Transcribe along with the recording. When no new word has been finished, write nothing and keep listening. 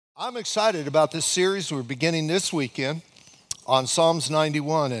I'm excited about this series we're beginning this weekend on Psalms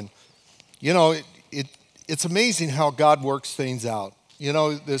 91. And, you know, it's amazing how God works things out. You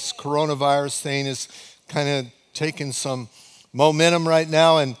know, this coronavirus thing is kind of taking some momentum right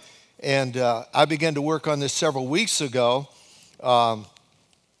now. And I began to work on this several weeks ago, about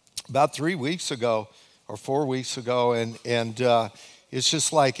 3 weeks ago or 4 weeks ago. And it's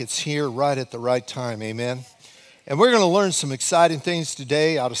just like it's here right at the right time. Amen. And we're going to learn some exciting things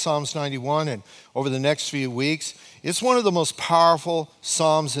today out of Psalms 91 and over the next few weeks. It's one of the most powerful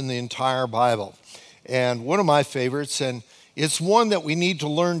Psalms in the entire Bible and one of my favorites, and it's one that we need to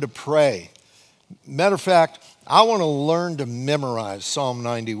learn to pray. Matter of fact, I want to learn to memorize Psalm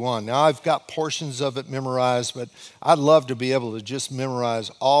 91. Now, I've got portions of it memorized, but I'd love to be able to just memorize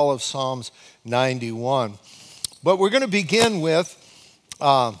all of Psalms 91. But we're going to begin with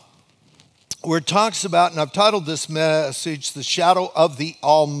where it talks about, and I've titled this message, The Shadow of the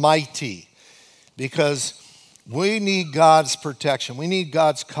Almighty, because we need God's protection. We need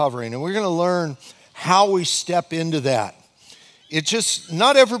God's covering, and we're going to learn how we step into that. It's just,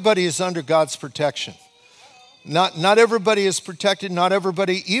 not everybody is under God's protection. Not everybody is protected, not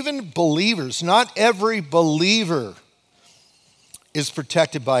everybody, even believers, not every believer is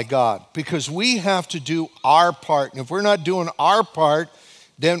protected by God, because we have to do our part. And if we're not doing our part,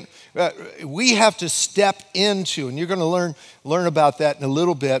 then we have to step into, and you're going to learn about that in a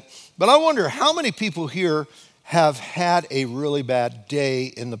little bit. But I wonder how many people here have had a really bad day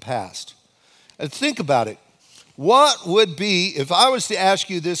in the past. And think about it. What would be, if I was to ask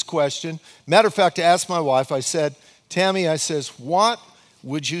you this question, matter of fact, to ask my wife, I said, Tammy, I says, what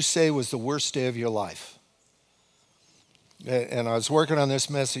would you say was the worst day of your life? And I was working on this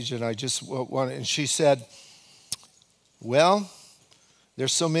message, and I just wanted, and she said, well,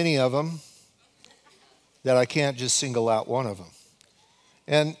 there's so many of them that I can't just single out one of them.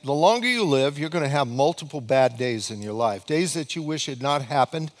 And the longer you live, you're going to have multiple bad days in your life. Days that you wish had not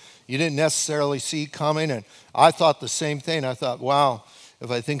happened, you didn't necessarily see coming. And I thought the same thing. I thought, wow,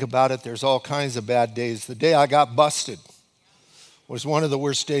 if I think about it, there's all kinds of bad days. The day I got busted was one of the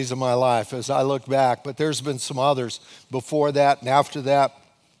worst days of my life as I look back. But there's been some others before that and after that.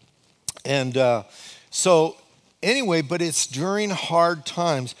 And anyway, but it's during hard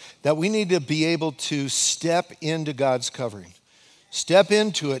times that we need to be able to step into God's covering. Step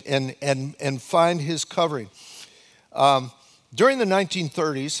into it and find his covering. During the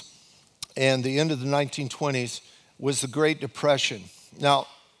 1930s and the end of the 1920s was the Great Depression. Now,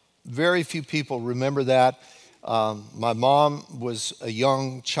 very few people remember that. My mom was a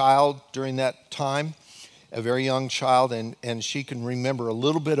young child during that time, a very young child, and she can remember a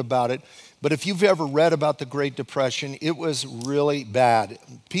little bit about it. But if you've ever read about the Great Depression, it was really bad.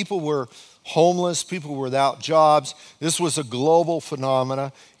 People were homeless, people were without jobs. This was a global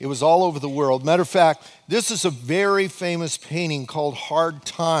phenomena. It was all over the world. Matter of fact, this is a very famous painting called Hard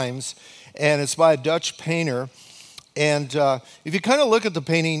Times, and it's by a Dutch painter. And if you kind of look at the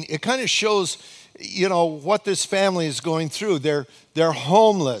painting, it kind of shows, you know, what this family is going through. They're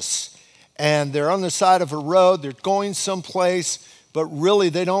homeless, and they're on the side of a road. They're going someplace, but really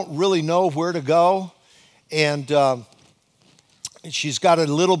they don't really know where to go. And she's got a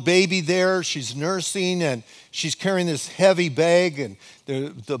little baby there. She's nursing, and she's carrying this heavy bag. And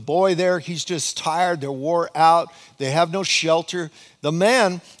the boy there, he's just tired. They're wore out. They have no shelter. The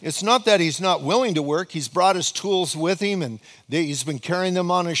man, it's not that he's not willing to work. He's brought his tools with him, and he's been carrying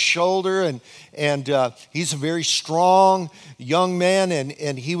them on his shoulder. And he's a very strong young man,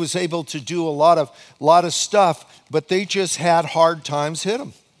 and he was able to do a lot of stuff. But they just had hard times hit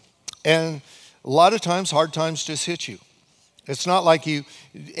him. And a lot of times, hard times just hit you. It's not like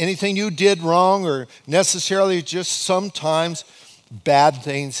anything you did wrong, or necessarily, just sometimes bad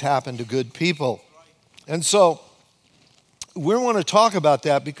things happen to good people. And so we want to talk about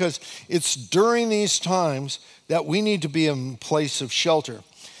that, because it's during these times that we need to be in a place of shelter.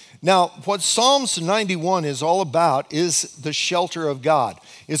 Now, what Psalms 91 is all about is the shelter of God.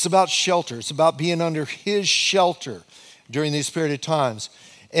 It's about shelter. It's about being under his shelter during these period of times.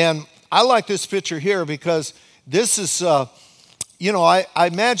 And I like this picture here, because this is, I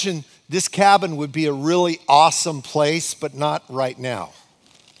imagine this cabin would be a really awesome place, but not right now.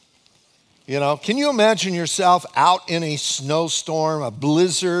 You know, can you imagine yourself out in a snowstorm, a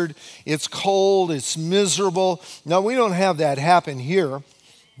blizzard? It's cold, it's miserable. Now, we don't have that happen here,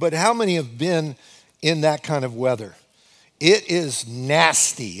 but how many have been in that kind of weather? It is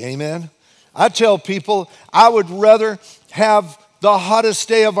nasty, amen? I tell people I would rather have the hottest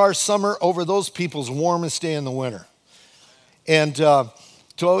day of our summer over those people's warmest day in the winter. And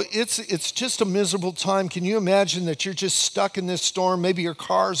So it's just a miserable time. Can you imagine that you're just stuck in this storm? Maybe your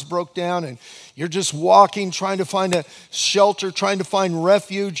car's broke down and you're just walking, trying to find a shelter, trying to find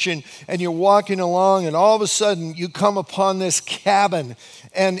refuge, and you're walking along, and all of a sudden you come upon this cabin,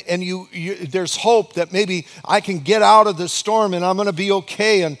 and you there's hope that maybe I can get out of the storm and I'm going to be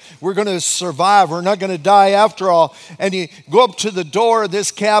okay and we're going to survive. We're not going to die after all. And you go up to the door of this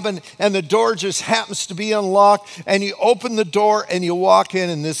cabin and the door just happens to be unlocked, and you open the door and you walk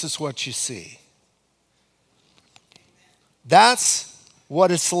in, and this is what you see. That's what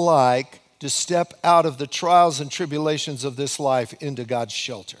it's like to step out of the trials and tribulations of this life into God's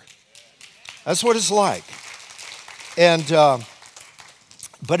shelter. That's what it's like. And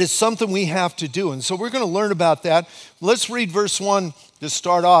but it's something we have to do. And so we're going to learn about that. Let's read verse 1 to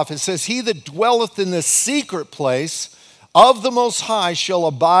start off. It says, "He that dwelleth in the secret place of the Most High shall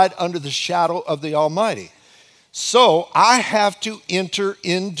abide under the shadow of the Almighty." So I have to enter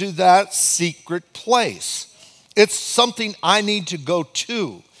into that secret place. It's something I need to go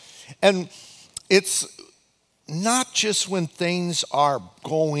to. And it's not just when things are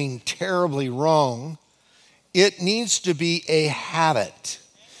going terribly wrong. It needs to be a habit.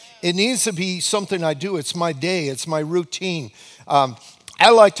 It needs to be something I do. It's my day. It's my routine. I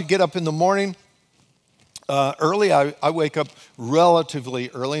like to get up in the morning early. I wake up relatively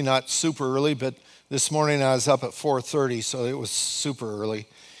early, not super early, but this morning I was up at 4:30, so it was super early.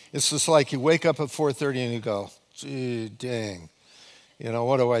 It's just like you wake up at 4:30 and you go, gee, dang,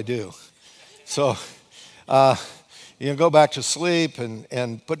 what do I do? So you go back to sleep,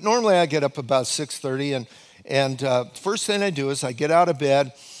 but normally I get up about 6:30, and first thing I do is I get out of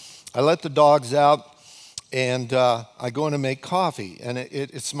bed, I let the dogs out, and I go in to make coffee. And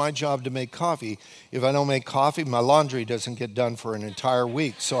it's my job to make coffee. If I don't make coffee, my laundry doesn't get done for an entire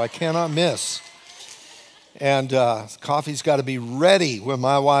week, so I cannot miss. And coffee's got to be ready when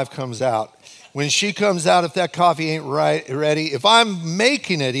my wife comes out. When she comes out, if that coffee ain't ready, if I'm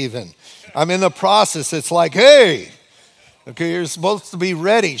making it even, I'm in the process, it's like, hey, okay, you're supposed to be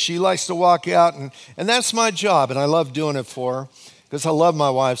ready. She likes to walk out, and that's my job, and I love doing it for her because I love my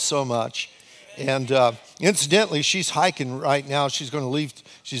wife so much. And incidentally, she's hiking right now. She's going to leave.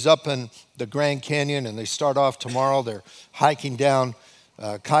 She's up in the Grand Canyon, and they start off tomorrow. They're hiking down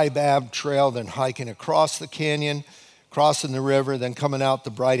Kaibab Trail, then hiking across the canyon, crossing the river, then coming out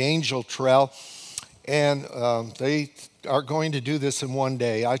the Bright Angel Trail. And they are going to do this in one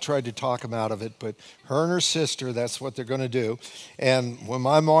day. I tried to talk them out of it, but her and her sister, that's what they're going to do. And when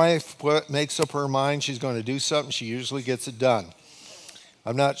my wife makes up her mind she's going to do something, she usually gets it done.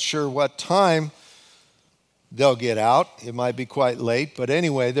 I'm not sure what time they'll get out. It might be quite late, but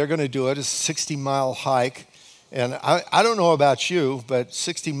anyway, they're going to do it. It's a 60-mile hike. And I don't know about you, but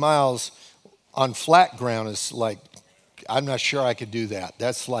 60 miles on flat ground is like, I'm not sure I could do that.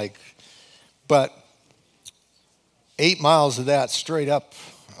 That's like, but 8 miles of that straight up,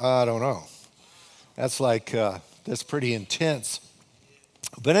 I don't know. That's like, that's pretty intense.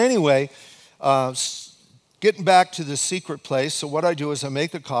 But anyway, getting back to the secret place, so what I do is I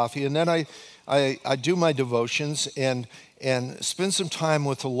make the coffee, and then I do my devotions and spend some time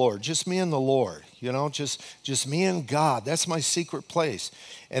with the Lord, just me and the Lord, just me and God. That's my secret place,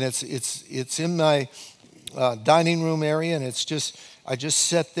 and it's in my dining room area, and I just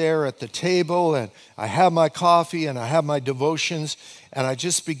sit there at the table, and I have my coffee, and I have my devotions, and I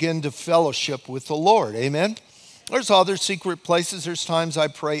just begin to fellowship with the Lord. Amen. There's other secret places. There's times I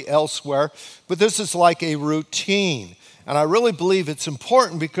pray elsewhere, but this is like a routine. And I really believe it's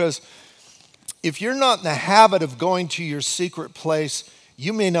important because if you're not in the habit of going to your secret place,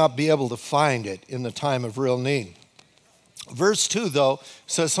 you may not be able to find it in the time of real need. Verse 2, though,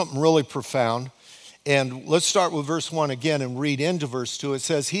 says something really profound. And let's start with verse 1 again and read into verse 2. It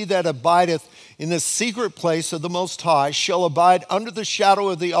says, "He that abideth in the secret place of the Most High shall abide under the shadow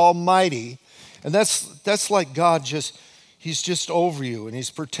of the Almighty." And that's like God he's just over you and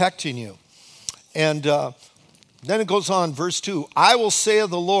he's protecting you. And then it goes on, verse 2, "I will say of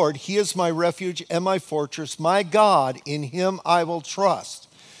the Lord, he is my refuge and my fortress, my God, in him I will trust."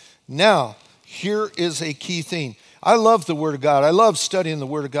 Now, here is a key thing. I love the Word of God. I love studying the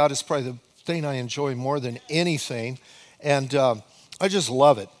Word of God. It's probably the thing I enjoy more than anything. And I just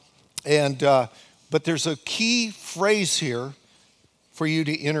love it. And but there's a key phrase here for you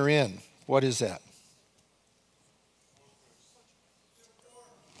to enter in. What is that?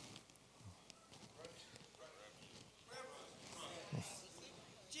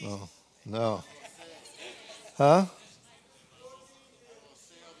 Oh, no. Huh?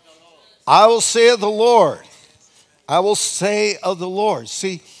 I will say of the Lord. I will say of the Lord.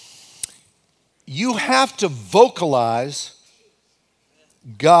 See, you have to vocalize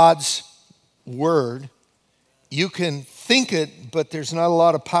God's word. You can think it, but there's not a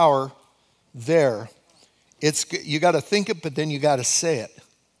lot of power there. You got to think it, but then you got to say it.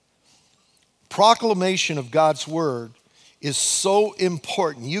 Proclamation of God's word is so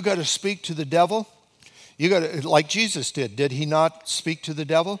important. You got to speak to the devil. You got to, like Jesus did. Did he not speak to the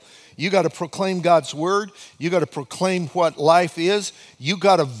devil? You got to proclaim God's word. You got to proclaim what life is. You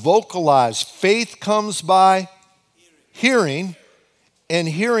got to vocalize. Faith comes by hearing, and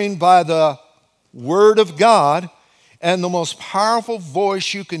hearing by the word of God. And the most powerful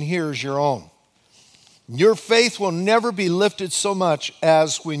voice you can hear is your own. Your faith will never be lifted so much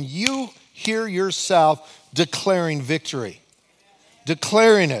as when you hear yourself declaring victory,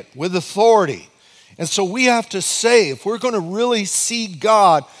 declaring it with authority. And so we have to say, if we're going to really see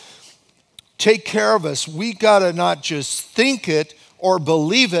God take care of us, we got to not just think it or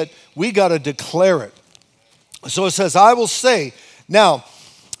believe it, we got to declare it. So it says, I will say. Now,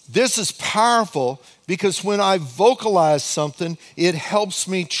 this is powerful because when I vocalize something, it helps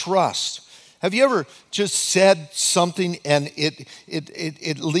me trust. Have you ever just said something and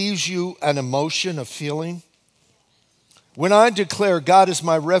it leaves you an emotion, a feeling? When I declare God is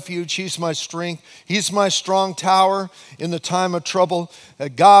my refuge, he's my strength, he's my strong tower in the time of trouble,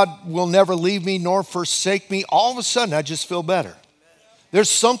 God will never leave me nor forsake me, all of a sudden I just feel better. There's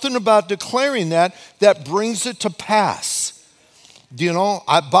something about declaring that brings it to pass. You know,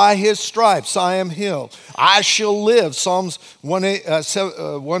 by his stripes I am healed. I shall live. Psalms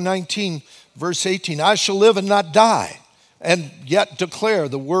 119, verse 18. I shall live and not die, and yet declare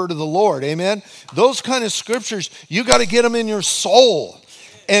the word of the Lord. Amen. Those kind of scriptures, you got to get them in your soul.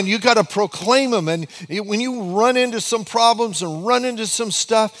 And you got to proclaim them. And when you run into some problems and run into some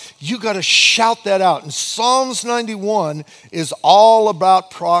stuff, you got to shout that out. And Psalms 91 is all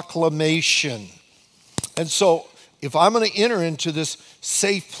about proclamation. And so if I'm going to enter into this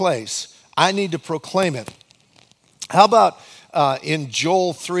safe place, I need to proclaim it. How about in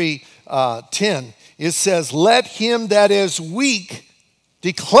Joel 3:10, it says, let him that is weak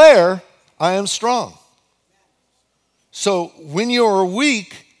declare, I am strong. So when you're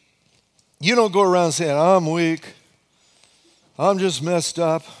weak, you don't go around saying, I'm weak. I'm just messed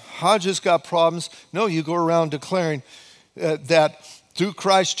up. I just got problems. No, you go around declaring that through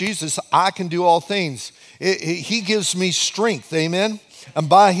Christ Jesus, I can do all things. He gives me strength, amen? And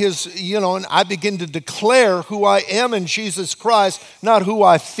by his, and I begin to declare who I am in Jesus Christ, not who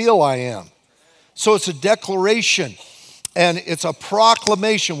I feel I am. So it's a declaration and it's a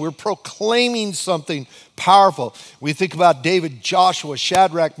proclamation. We're proclaiming something powerful. We think about David, Joshua,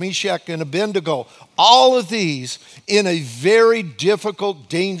 Shadrach, Meshach, and Abednego. All of these in a very difficult,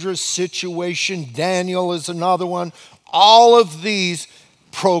 dangerous situation. Daniel is another one. All of these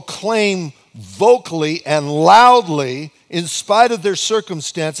proclaim vocally and loudly, in spite of their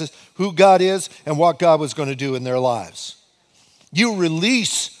circumstances, who God is and what God was going to do in their lives. You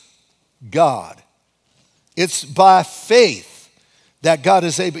release God. It's by faith that God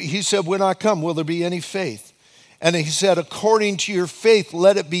is able. He said, when I come, will there be any faith? And he said, according to your faith,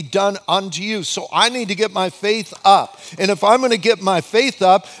 let it be done unto you. So I need to get my faith up. And if I'm going to get my faith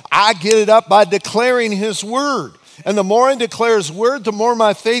up, I get it up by declaring his word. And the more I declare his word, the more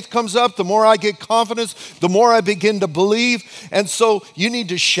my faith comes up, the more I get confidence, the more I begin to believe. And so you need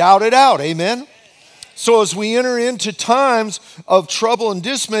to shout it out, amen? So as we enter into times of trouble and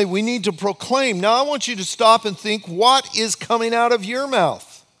dismay, we need to proclaim. Now I want you to stop and think, what is coming out of your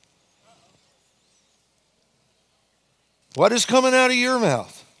mouth? What is coming out of your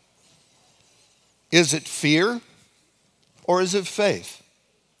mouth? Is it fear or is it faith?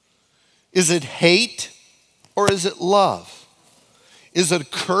 Is it hate or is it love? Is it a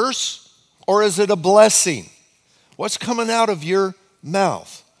curse or is it a blessing? What's coming out of your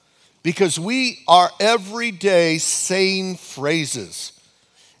mouth? Because we are every day saying phrases.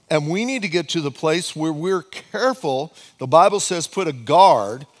 And we need to get to the place where we're careful. The Bible says put a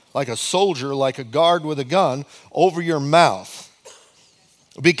guard, like a soldier, like a guard with a gun, over your mouth.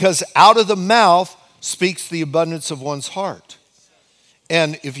 Because out of the mouth speaks the abundance of one's heart.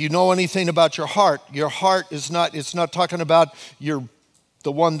 And if you know anything about your heart is not, it's not talking about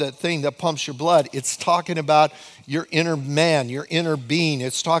the thing that pumps your blood. It's talking about your inner man, your inner being.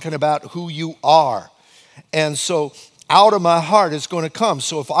 It's talking about who you are. And so out of my heart is going to come.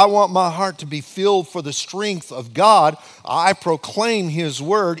 So if I want my heart to be filled for the strength of God, I proclaim his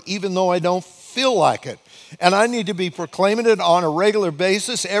word even though I don't feel like it. And I need to be proclaiming it on a regular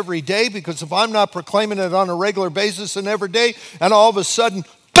basis every day, because if I'm not proclaiming it on a regular basis and every day, and all of a sudden,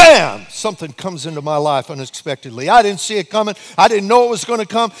 bam, something comes into my life unexpectedly. I didn't see it coming. I didn't know it was going to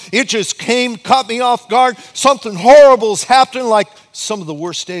come. It just came, caught me off guard. Something horrible is happening, like some of the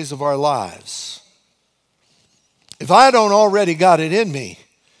worst days of our lives. If I don't already got it in me,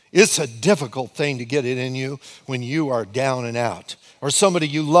 it's a difficult thing to get it in you when you are down and out, or somebody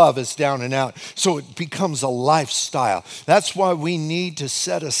you love is down and out. So it becomes a lifestyle. That's why we need to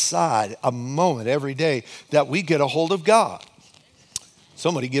set aside a moment every day that we get a hold of God.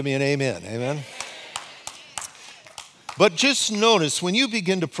 Somebody give me an amen. Amen. But just notice, when you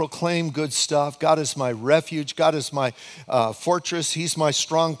begin to proclaim good stuff, God is my refuge, God is my fortress, He's my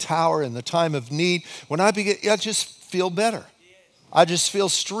strong tower in the time of need. When I just feel better. I just feel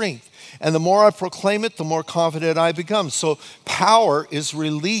strength. And the more I proclaim it, the more confident I become. So power is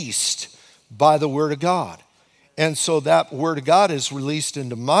released by the Word of God. And so that Word of God is released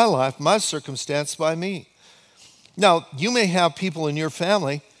into my life, my circumstance, by me. Now, you may have people in your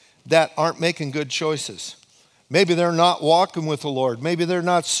family that aren't making good choices. Maybe they're not walking with the Lord. Maybe they're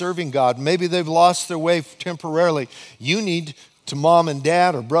not serving God. Maybe they've lost their way temporarily. You need to mom and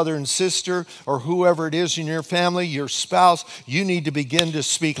dad or brother and sister or whoever it is in your family, your spouse, you need to begin to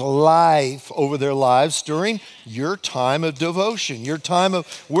speak life over their lives during your time of devotion, your time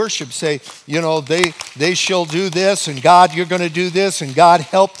of worship. Say, they shall do this, and God, you're going to do this, and God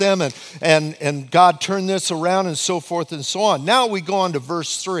help them, and God turn this around, and so forth and so on. Now we go on to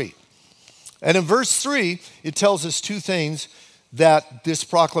verse 3. And in verse 3, it tells us two things that this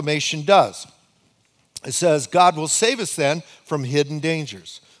proclamation does. It says, God will save us then from hidden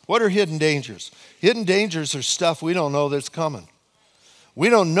dangers. What are hidden dangers? Hidden dangers are stuff we don't know that's coming. We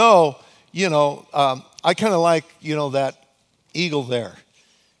don't know, I kind of like, that eagle there.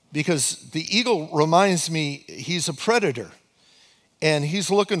 Because the eagle reminds me, he's a predator. And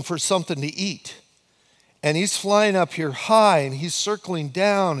he's looking for something to eat. And he's flying up here high, and he's circling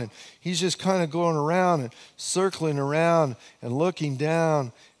down, and he's just kind of going around and circling around and looking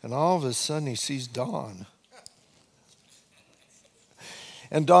down. And all of a sudden, he sees Dawn.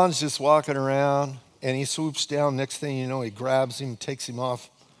 And Dawn's just walking around, and he swoops down. Next thing you know, he grabs him, takes him off.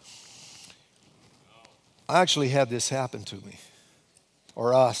 I actually had this happen to me,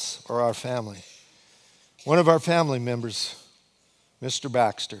 or us, or our family. One of our family members, Mr.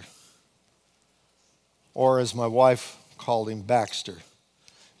 Baxter, or as my wife called him, Baxter.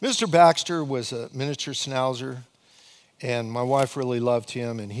 Mr. Baxter was a miniature schnauzer. And my wife really loved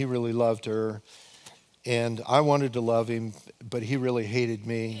him, and he really loved her. And I wanted to love him, but he really hated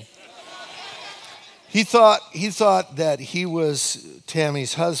me. He thought that he was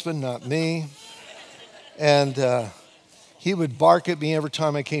Tammy's husband, not me. And he would bark at me every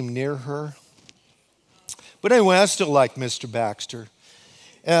time I came near her. But anyway, I still liked Mr. Baxter.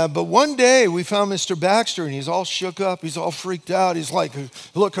 But one day we found Mr. Baxter, and he's all shook up. He's all freaked out. He's like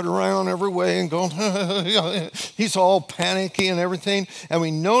looking around every way and going, he's all panicky and everything. And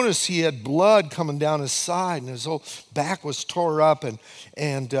we noticed he had blood coming down his side, and his whole back was tore up.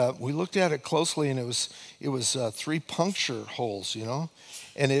 And we looked at it closely, and it was 3 puncture holes,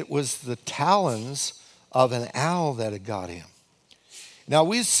 And it was the talons of an owl that had got him. Now,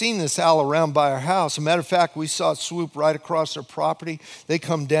 we've seen this owl around by our house. As a matter of fact, we saw it swoop right across our property. They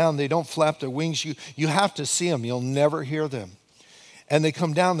come down. They don't flap their wings. You have to see them. You'll never hear them. And they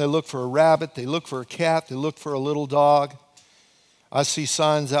come down. They look for a rabbit. They look for a cat. They look for a little dog. I see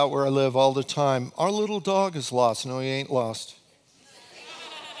signs out where I live all the time. Our little dog is lost. No, he ain't lost.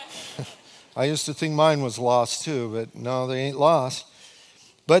 I used to think mine was lost too, but no, they ain't lost.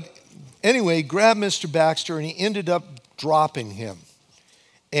 But anyway, he grabbed Mr. Baxter, and he ended up dropping him.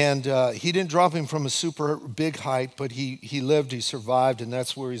 And he didn't drop him from a super big height, but he lived, he survived, and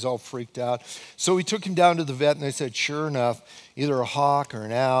that's where he's all freaked out. So we took him down to the vet, and they said, sure enough, either a hawk or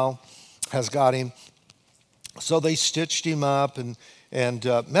an owl has got him. So they stitched him up, and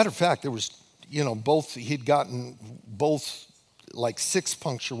matter of fact, there was, he'd gotten both like 6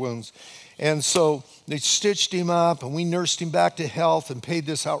 puncture wounds. And so they stitched him up, and we nursed him back to health and paid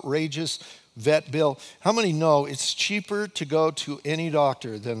this outrageous vet bill. How many know it's cheaper to go to any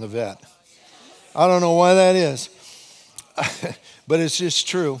doctor than the vet? I don't know why that is, but it's just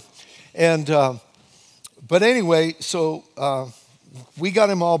true. And but anyway, so we got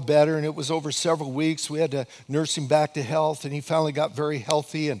him all better, and it was over several weeks. We had to nurse him back to health, and he finally got very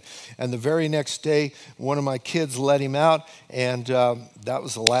healthy. And the very next day, one of my kids let him out, and that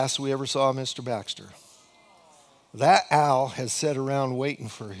was the last we ever saw of Mr. Baxter. That owl has sat around waiting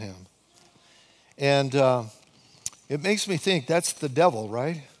for him. And it makes me think that's the devil,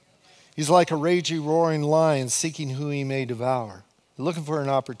 right? He's like a raging, roaring lion seeking who he may devour, looking for an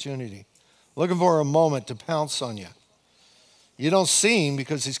opportunity, looking for a moment to pounce on you. You don't see him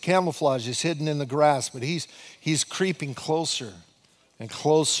because he's camouflaged, he's hidden in the grass, but he's creeping closer and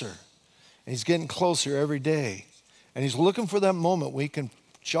closer. And he's getting closer every day. And he's looking for that moment where he can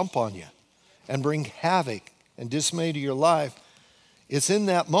jump on you and bring havoc and dismay to your life. It's in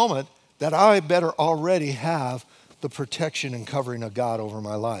that moment that I better already have the protection and covering of God over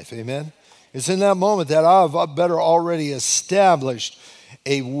my life. Amen? It's in that moment that I've better already established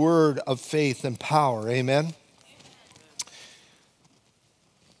a word of faith and power. Amen?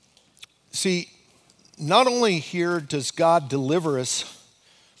 See, not only here does God deliver us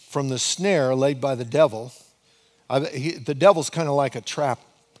from the snare laid by the devil. The devil's kind of like a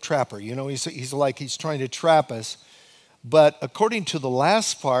trapper. You know, he's like he's trying to trap us. But according to the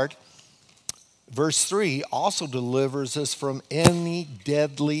last part, verse 3 also delivers us from any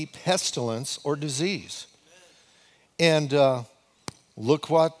deadly pestilence or disease. And look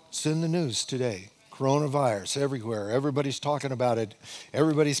what's in the news today. Coronavirus everywhere. Everybody's talking about it.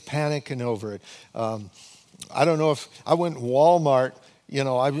 Everybody's panicking over it. I don't know if I went to Walmart. You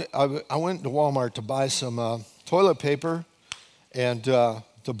know, I went to Walmart to buy some toilet paper and to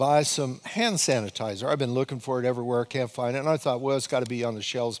buy some hand sanitizer. I've been looking for it everywhere. Can't find it. And I thought, well, it's got to be on the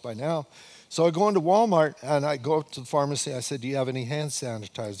shelves by now. So I go into Walmart and I go up to the pharmacy. I said, do you have any hand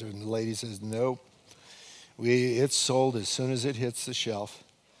sanitizer? And the lady says, nope. It's sold as soon as it hits the shelf.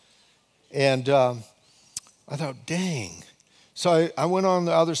 And I thought, dang. So I went on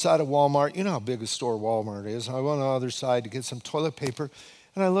the other side of Walmart. You know how big a store Walmart is. I went on the other side to get some toilet paper.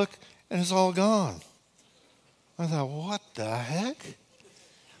 And I look, and it's all gone. I thought, what the heck?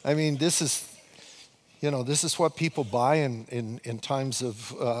 I mean, this is what people buy in times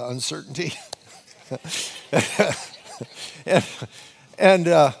of uncertainty.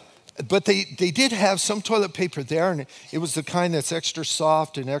 But they did have some toilet paper there, and it was the kind that's extra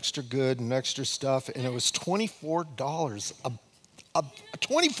soft and extra good and extra stuff, and it was $24.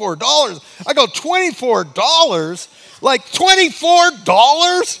 $24? I go, $24? Like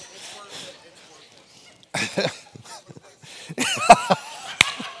 $24?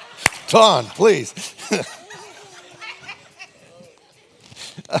 Don, please.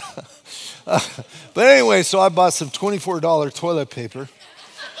 But anyway, so I bought some $24 toilet paper.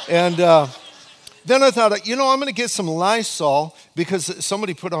 And then I thought, I'm going to get some Lysol because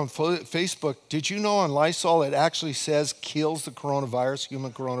somebody put on Facebook, did you know on Lysol it actually says kills the coronavirus,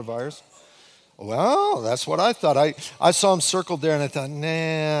 human coronavirus? Well, that's what I thought. I saw them circled there and I thought,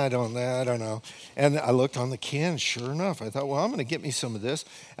 nah, I don't know. And I looked on the can, sure enough. I thought, well, I'm going to get me some of this.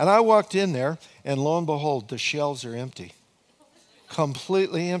 And I walked in there and lo and behold, the shelves are empty.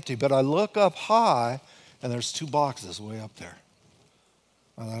 Completely empty. But I look up high and there's 2 boxes way up there.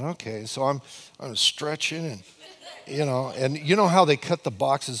 I thought, okay, so I'm stretching and, and you know how they cut the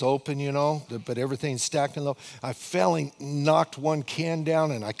boxes open, but everything's stacked in low. I fell and knocked one can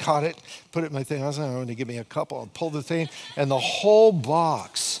down and I caught it, put it in my thing. I was going to give me a couple and pull the thing and the whole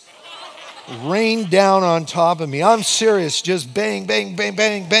box rained down on top of me. I'm serious, just bang, bang, bang,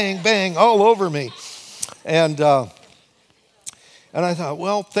 bang, bang, bang all over me. And I thought,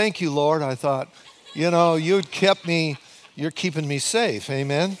 well, thank you, Lord. I thought, you'd kept me. You're keeping me safe,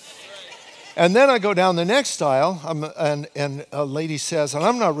 amen? And then I go down the next aisle, and a lady says, and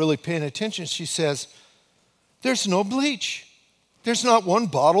I'm not really paying attention, she says, there's no bleach. There's not one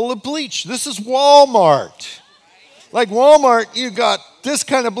bottle of bleach. This is Walmart. Like Walmart, you got this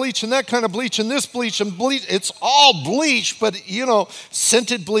kind of bleach and that kind of bleach and this bleach and bleach. It's all bleach, but,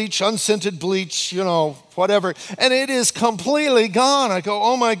 scented bleach, unscented bleach, whatever. And it is completely gone. I go,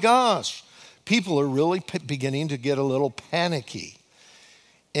 oh, my gosh. People are really beginning to get a little panicky.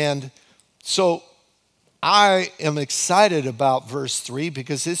 And so I am excited about verse 3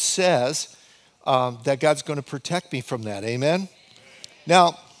 because it says that God's going to protect me from that. Amen?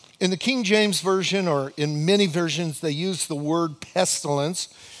 Now, in the King James Version or in many versions, they use the word pestilence.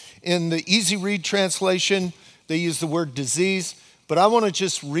 In the Easy Read translation, they use the word disease. But I want to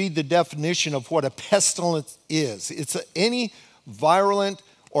just read the definition of what a pestilence is. It's any virulent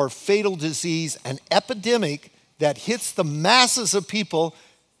or fatal disease, an epidemic that hits the masses of people,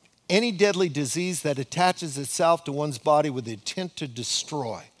 any deadly disease that attaches itself to one's body with the intent to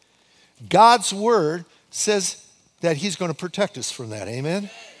destroy. God's word says that he's going to protect us from that, amen?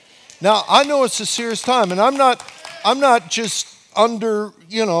 Now, I know it's a serious time, and I'm not just under,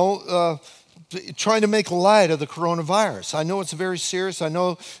 trying to make light of the coronavirus. I know it's very serious. I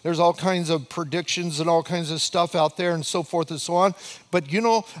know there's all kinds of predictions and all kinds of stuff out there and so forth and so on. But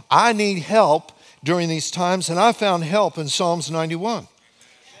I need help during these times, and I found help in Psalms 91.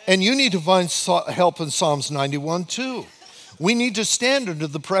 And you need to find help in Psalms 91 too. We need to stand under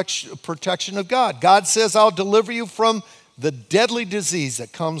the protection of God. God says, I'll deliver you from the deadly disease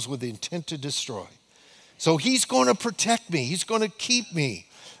that comes with the intent to destroy. So he's going to protect me. He's going to keep me.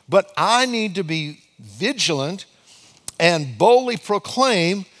 But I need to be vigilant and boldly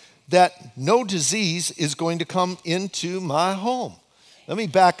proclaim that no disease is going to come into my home. Let me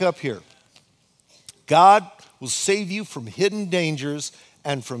back up here. God will save you from hidden dangers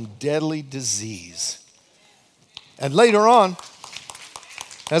and from deadly disease. And later on,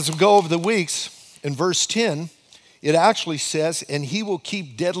 as we go over the weeks, in verse 10, it actually says, and he will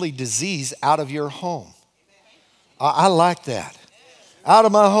keep deadly disease out of your home. I like that. Out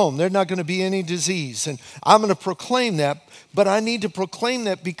of my home, there's not going to be any disease. And I'm going to proclaim that, but I need to proclaim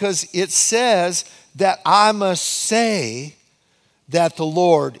that because it says that I must say that the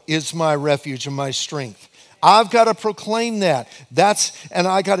Lord is my refuge and my strength. I've got to proclaim that. And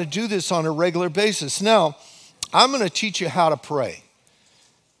I got to do this on a regular basis. Now, I'm going to teach you how to pray.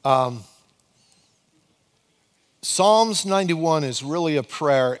 Psalms 91 is really a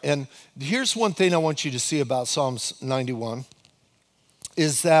prayer. And here's one thing I want you to see about Psalms 91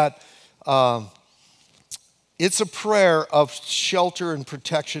 is that it's a prayer of shelter and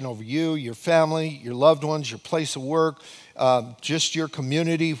protection over you, your family, your loved ones, your place of work, just your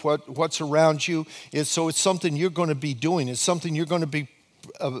community, what's around you. So it's something you're going to be doing. It's something you're going to be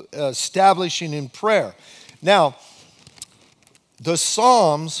establishing in prayer. Now, the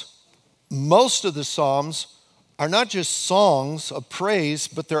Psalms, most of the Psalms are not just songs of praise,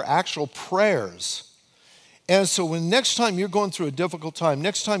 but they're actual prayers. And so when next time you're going through a difficult time,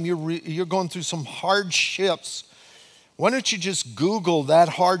 next time you're going through some hardships, why don't you just Google that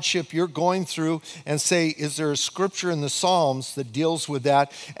hardship you're going through and say, is there a scripture in the Psalms that deals with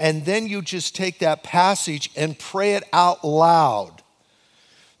that? And then you just take that passage and pray it out loud.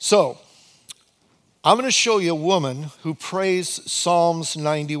 So I'm going to show you a woman who prays Psalms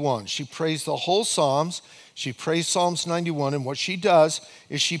 91. She prays the whole Psalms. She prays Psalms 91, and what she does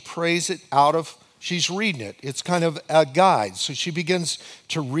is she prays it she's reading it. It's kind of a guide. So she begins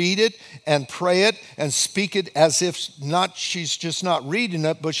to read it and pray it and speak it as if she's just not reading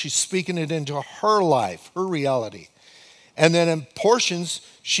it, but she's speaking it into her life, her reality. And then in portions,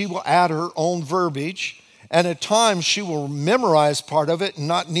 she will add her own verbiage. And at times, she will memorize part of it and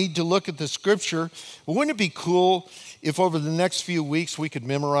not need to look at the scripture. But wouldn't it be cool if over the next few weeks we could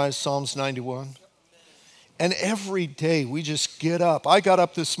memorize Psalms 91? And every day we just get up. I got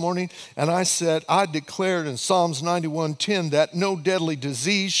up this morning and I said, I declared in Psalms 91:10 that no deadly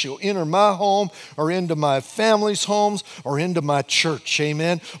disease shall enter my home or into my family's homes or into my church,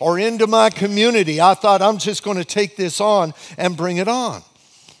 amen, or into my community. I thought I'm just going to take this on and bring it on.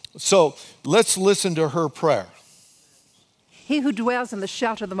 So let's listen to her prayer. He who dwells in the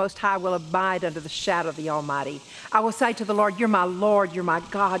shelter of the Most High will abide under the shadow of the Almighty. I will say to the Lord, you're my Lord, you're my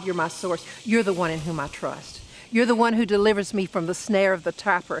God, you're my source. You're the one in whom I trust. You're the one who delivers me from the snare of the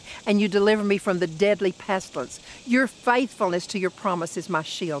trapper, and you deliver me from the deadly pestilence. Your faithfulness to your promise is my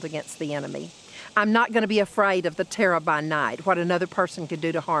shield against the enemy. I'm not going to be afraid of the terror by night, what another person could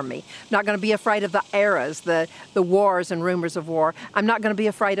do to harm me. I'm not going to be afraid of the arrows, the wars and rumors of war. I'm not going to be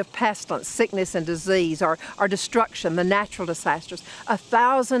afraid of pestilence, sickness and disease, or destruction, the natural disasters.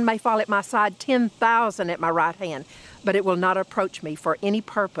 1,000 may fall at my side, 10,000 at my right hand, but it will not approach me for any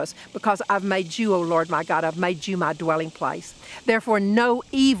purpose, because I've made you, O Lord my God, I've made you my dwelling place. Therefore no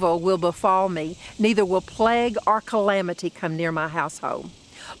evil will befall me, neither will plague or calamity come near my household.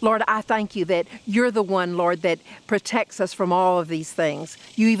 Lord, I thank you that you're the one, Lord, that protects us from all of these things.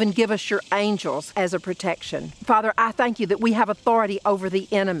 You even give us your angels as a protection. Father, I thank you that we have authority over the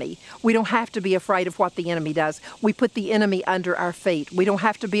enemy. We don't have to be afraid of what the enemy does. We put the enemy under our feet. We don't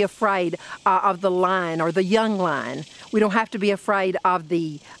have to be afraid of the lion or the young lion. We don't have to be afraid of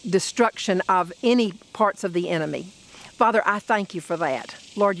the destruction of any parts of the enemy. Father, I thank you for that.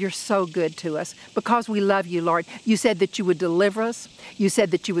 Lord, you're so good to us. Because we love you, Lord, you said that you would deliver us. You said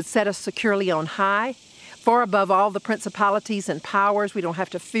that you would set us securely on high, far above all the principalities and powers. We don't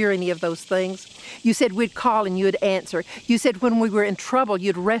have to fear any of those things. You said we'd call and you'd answer. You said when we were in trouble,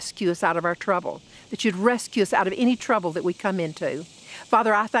 you'd rescue us out of our trouble, that you'd rescue us out of any trouble that we come into.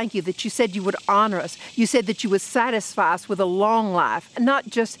 Father, I thank you that you said you would honor us. You said that you would satisfy us with a long life, not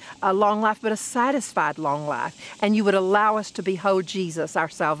just a long life, but a satisfied long life. And you would allow us to behold Jesus, our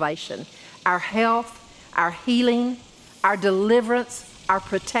salvation, our health, our healing, our deliverance, our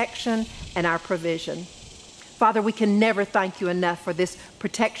protection, and our provision. Father, we can never thank you enough for this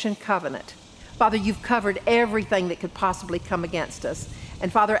protection covenant. Father, you've covered everything that could possibly come against us.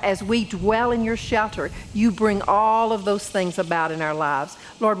 And Father, as we dwell in your shelter, you bring all of those things about in our lives.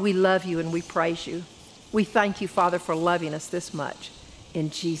 Lord, we love you and we praise you. We thank you, Father, for loving us this much. In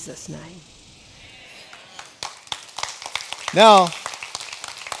Jesus' name. Now,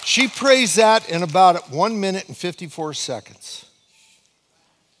 she prays that in about 1 minute and 54 seconds.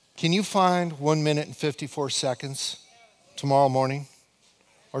 Can you find 1 minute and 54 seconds tomorrow morning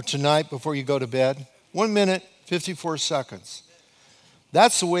or tonight before you go to bed? 1 minute, 54 seconds.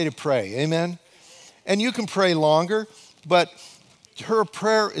 That's the way to pray, amen? And you can pray longer, but her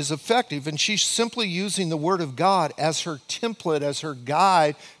prayer is effective, and she's simply using the Word of God as her template, as her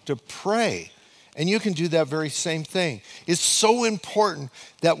guide to pray. And you can do that very same thing. It's so important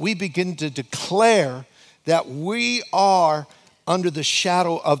that we begin to declare that we are under the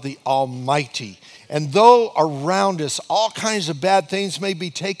shadow of the Almighty. And though around us all kinds of bad things may be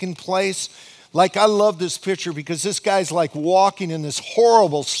taking place, like I love this picture because this guy's like walking in this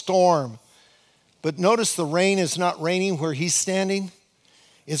horrible storm. But notice the rain is not raining where he's standing.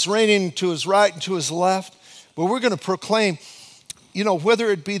 It's raining to his right and to his left. But we're going to proclaim, you know,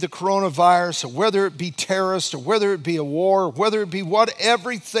 whether it be the coronavirus or whether it be terrorists or whether it be a war, whether it be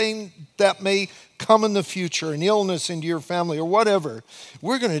everything that may come in the future, an illness into your family or whatever,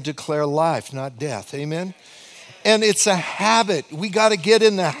 we're going to declare life, not death. Amen? And it's a habit. We got to get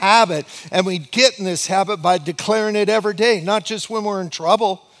in the habit, and we get in this habit by declaring it every day, not just when we're in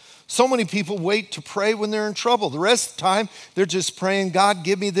trouble. So many people wait to pray when they're in trouble. The rest of the time, they're just praying, God,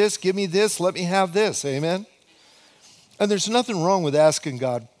 give me this, let me have this. Amen? And there's nothing wrong with asking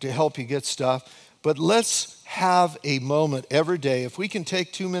God to help you get stuff, but let's have a moment every day. If we can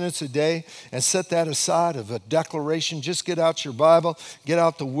take 2 minutes a day and set that aside of a declaration, just get out your Bible, get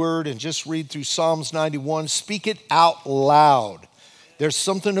out the Word, and just read through Psalms 91. Speak it out loud. There's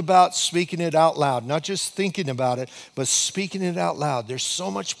something about speaking it out loud, not just thinking about it, but speaking it out loud. There's so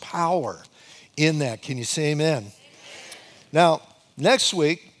much power in that. Can you say amen? Now, next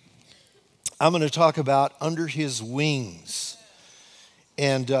week, I'm going to talk about under his wings.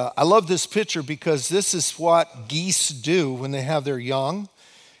 And I love this picture because this is what geese do when they have their young.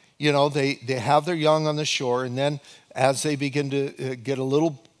 You know, they have their young on the shore, and then as they begin to get a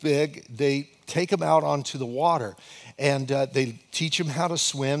little big, they take them out onto the water. And they teach them how to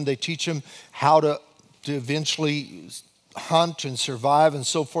swim. They teach them how to eventually hunt and survive and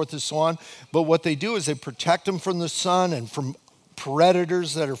so forth and so on. But what they do is they protect them from the sun and from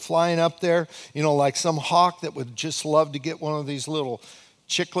predators that are flying up there. You know, like some hawk that would just love to get one of these little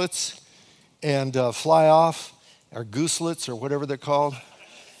chicklets and fly off, or gooselets or whatever they're called.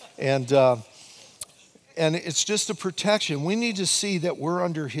 And it's just a protection. We need to see that we're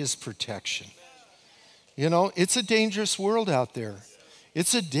under his protection. You know, it's a dangerous world out there.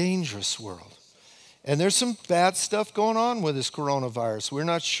 It's a dangerous world. And there's some bad stuff going on with this coronavirus. We're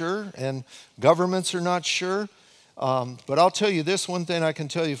not sure, and governments are not sure. But I'll tell you this one thing I can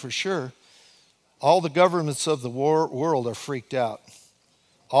tell you for sure. All the governments of the world are freaked out.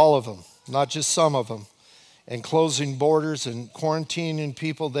 All of them, not just some of them. And closing borders and quarantining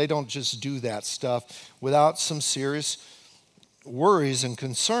people, they don't just do that stuff without some serious worries and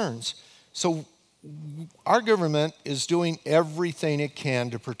concerns. So our government is doing everything it can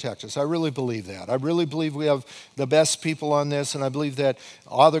to protect us. I really believe that. I really believe we have the best people on this, and I believe that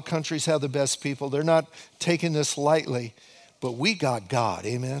other countries have the best people. They're not taking this lightly, but we got God,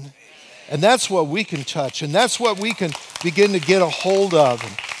 amen? And that's what we can touch, and that's what we can begin to get a hold of.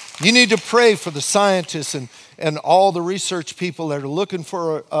 And you need to pray for the scientists and all the research people that are looking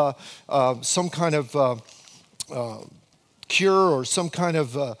for some kind of cure or some kind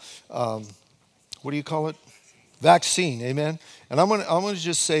of what do you call it? Vaccine, amen? And I'm going to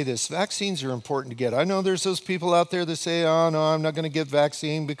just say this. Vaccines are important to get. I know there's those people out there that say, oh, no, I'm not going to get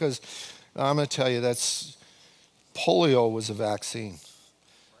vaccine because I'm going to tell you polio was a vaccine.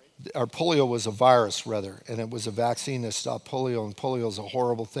 Or polio was a virus, rather, and it was a vaccine that stopped polio, and polio is a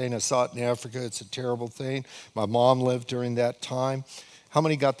horrible thing. I saw it in Africa. It's a terrible thing. My mom lived during that time. How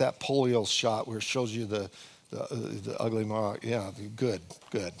many got that polio shot where it shows you the ugly mark? Yeah, good.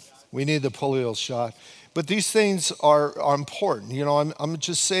 We need the polio shot. But these things are important. You know, I'm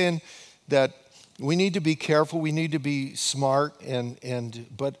just saying that we need to be careful. We need to be smart,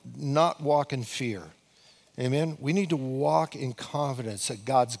 but not walk in fear. Amen? We need to walk in confidence that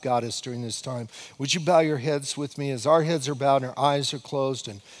God's got us during this time. Would you bow your heads with me as our heads are bowed and our eyes are closed,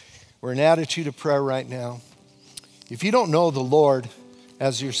 and we're in attitude of prayer right now. If you don't know the Lord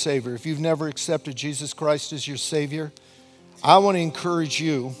as your Savior, if you've never accepted Jesus Christ as your Savior, I want to encourage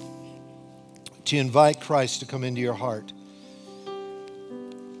you to invite Christ to come into your heart.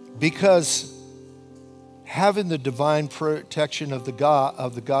 Because having the divine protection of the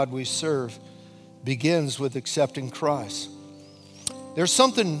God we serve begins with accepting Christ. There's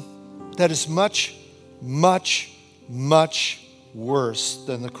something that is much, much, much worse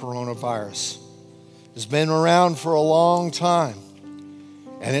than the coronavirus. It's been around for a long time,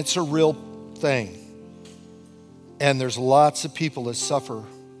 and it's a real thing. And there's lots of people that suffer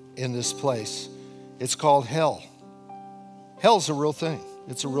in this place. It's called hell. Hell's a real thing.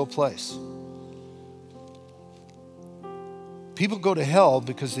 It's a real place. People go to hell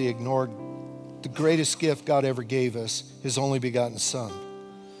because they ignored the greatest gift God ever gave us, his only begotten Son.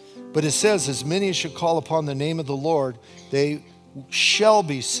 But it says, as many as should call upon the name of the Lord, they shall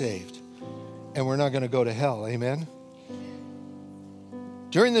be saved. And we're not going to go to hell. Amen?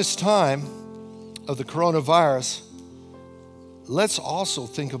 During this time of the coronavirus, let's also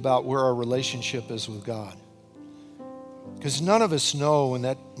think about where our relationship is with God. Because none of us know when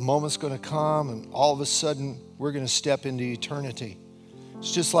that moment's going to come and all of a sudden we're going to step into eternity.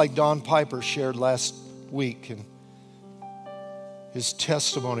 It's just like Don Piper shared last week and his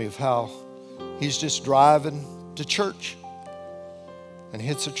testimony of how he's just driving to church and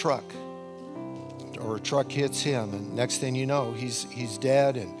hits a truck, or a truck hits him, and next thing you know, he's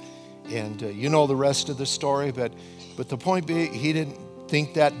dead, and you know the rest of the story. But the point being, he didn't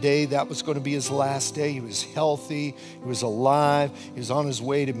think that day that was going to be his last day. He was healthy, he was alive, he was on his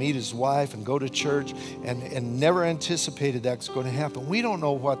way to meet his wife and go to church, and never anticipated that's going to happen. We don't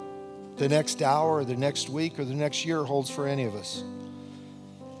know what the next hour or the next week or the next year holds for any of us.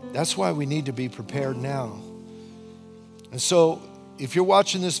 That's why we need to be prepared now. And so if you're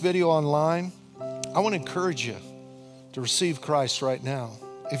watching this video online, I want to encourage you to receive Christ right now.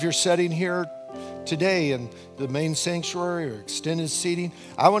 If you're sitting here today in the main sanctuary or extended seating,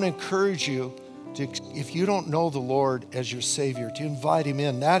 I want to encourage you to, if you don't know the Lord as your Savior, to invite him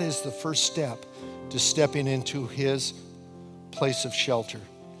in. That is the first step to stepping into his place of shelter.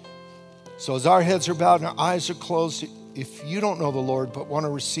 So as our heads are bowed and our eyes are closed, if you don't know the Lord but want to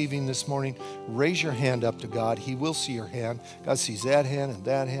receive him this morning, raise your hand up to God. He will see your hand. God sees that hand and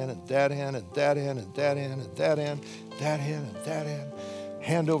that hand and that hand and that hand and that hand and that hand, that hand and that hand.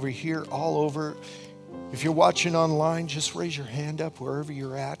 Hand over here, all over. If you're watching online, just raise your hand up wherever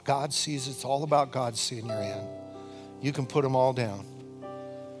you're at. God sees. It's all about God seeing your hand. You can put them all down.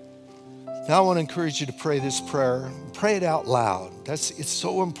 Now I want to encourage you to pray this prayer. Pray it out loud. It's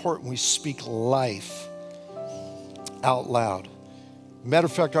so important we speak life out loud. Matter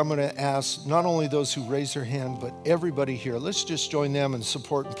of fact, I'm going to ask not only those who raise their hand, but everybody here. Let's just join them and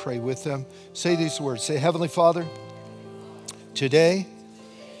support and pray with them. Say these words. Say, Heavenly Father, today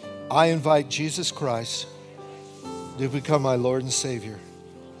I invite Jesus Christ to become my Lord and Savior.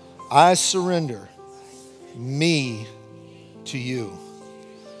 I surrender me to you.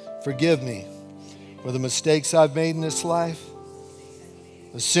 Forgive me for the mistakes I've made in this life,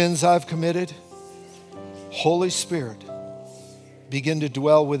 the sins I've committed. Holy Spirit, begin to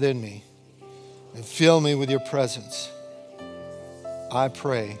dwell within me and fill me with your presence. I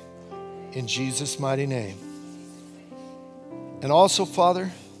pray in Jesus' mighty name. And also, Father,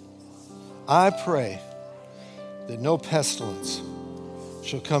 I pray that no pestilence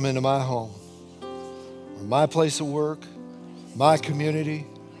shall come into my home or my place of work, my community.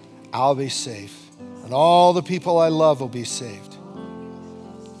 I'll be safe, and all the people I love will be saved.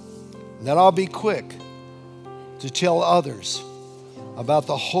 And that I'll be quick to tell others about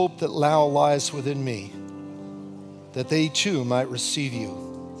the hope that now lies within me, that they too might receive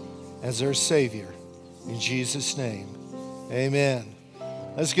you as their Savior. In Jesus' name, amen.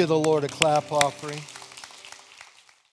 Let's give the Lord a clap offering.